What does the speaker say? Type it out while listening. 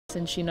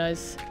And she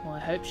knows, well I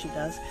hope she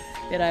does,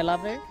 that I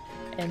love her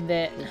and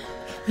that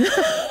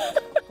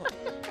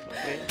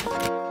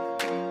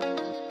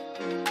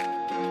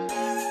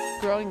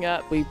Growing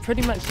up, we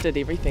pretty much did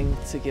everything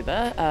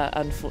together,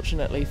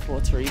 unfortunately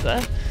for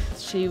Theresa.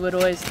 she would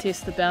always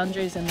test the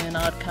boundaries and then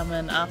I'd come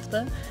in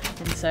after,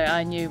 and so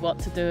I knew what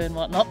to do and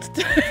what not to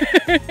do.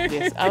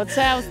 Yes, I would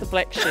say I was the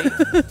black sheep.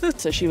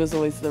 So she was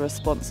always the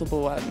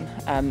responsible one,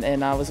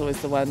 and I was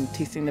always the one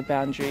testing the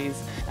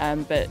boundaries.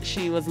 But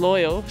she was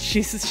loyal.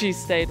 She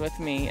stayed with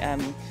me,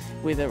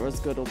 whether it was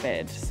good or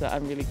bad. So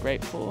I'm really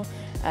grateful.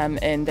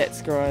 And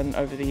that's grown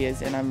over the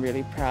years, and I'm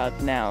really proud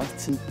now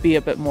to be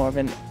a bit more of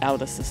an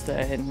elder sister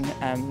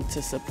and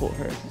to support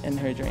her in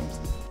her dreams.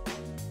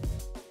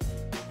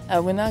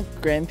 When our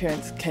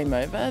grandparents came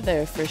over, they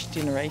were first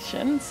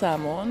generation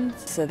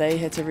Samoans, so they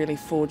had to really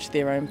forge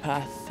their own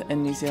path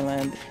in New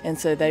Zealand, and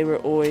so they were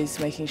always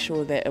making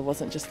sure that it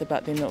wasn't just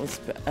about them, it was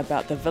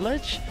about the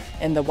village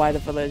and the wider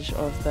village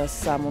of the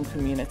Samoan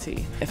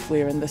community. If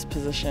we're in this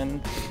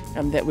position,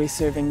 that we're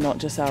serving not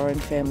just our own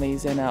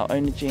families and our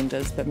own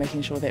agendas, but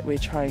making sure that we're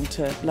trying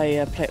to lay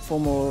a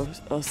platform or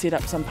set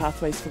up some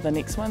pathways for the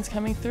next ones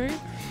coming through,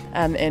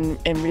 and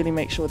really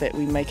make sure that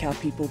we make our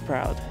people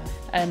proud.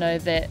 I know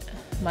that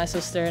my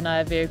sister and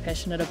I are very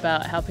passionate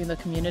about helping the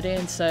community,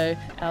 and so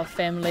our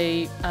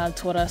family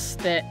taught us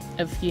that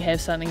if you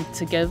have something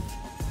to give,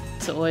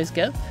 to always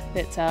give.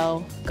 That's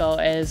our goal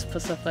as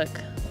Pacific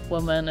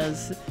women,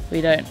 is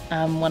we don't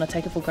want to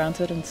take it for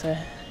granted, and so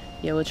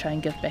yeah, we'll try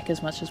and give back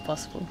as much as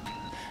possible.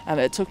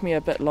 It took me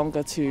a bit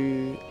longer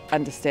to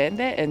understand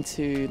that and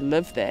to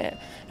live that,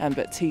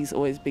 but T's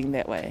always been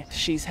that way.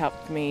 She's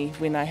helped me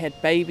when I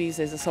had babies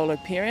as a solo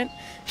parent.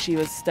 She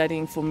was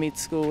studying for med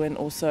school and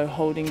also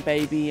holding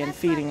baby and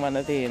feeding one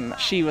of them.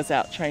 She was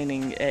out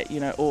training at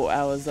all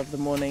hours of the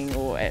morning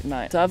or at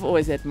night. So I've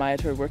always admired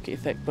her work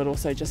ethic, but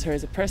also just her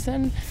as a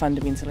person.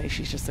 Fundamentally,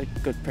 she's just a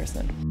good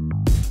person.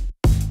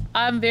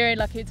 I'm very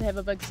lucky to have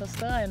a big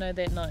sister. I know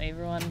that not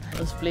everyone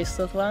is blessed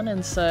with one,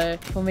 and so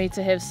for me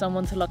to have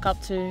someone to look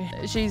up to,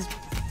 she's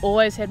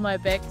always had my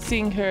back.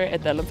 Seeing her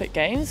at the Olympic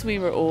Games, we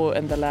were all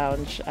in the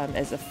lounge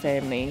as a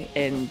family,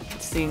 and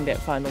seeing that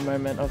final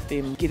moment of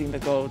them getting the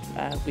gold,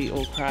 we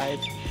all cried.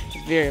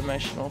 Very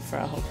emotional for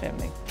our whole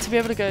family. To be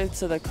able to go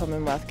to the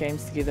Commonwealth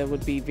Games together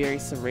would be very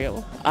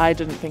surreal. I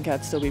didn't think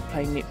I'd still be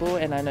playing netball,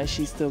 and I know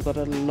she's still got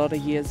a lot of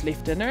years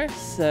left in her,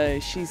 so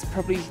she's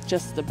probably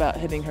just about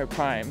hitting her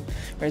prime,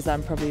 whereas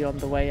I'm probably on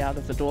the way out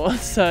of the door.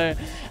 So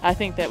I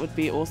think that would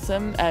be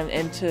awesome,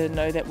 and to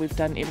know that we've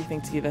done everything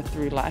together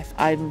through life.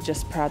 I'm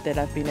just proud that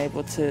I've been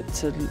able to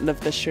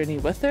live this journey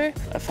with her.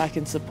 If I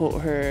can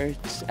support her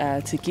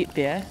to get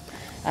there,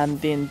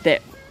 then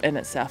that in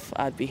itself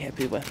I'd be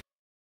happy with.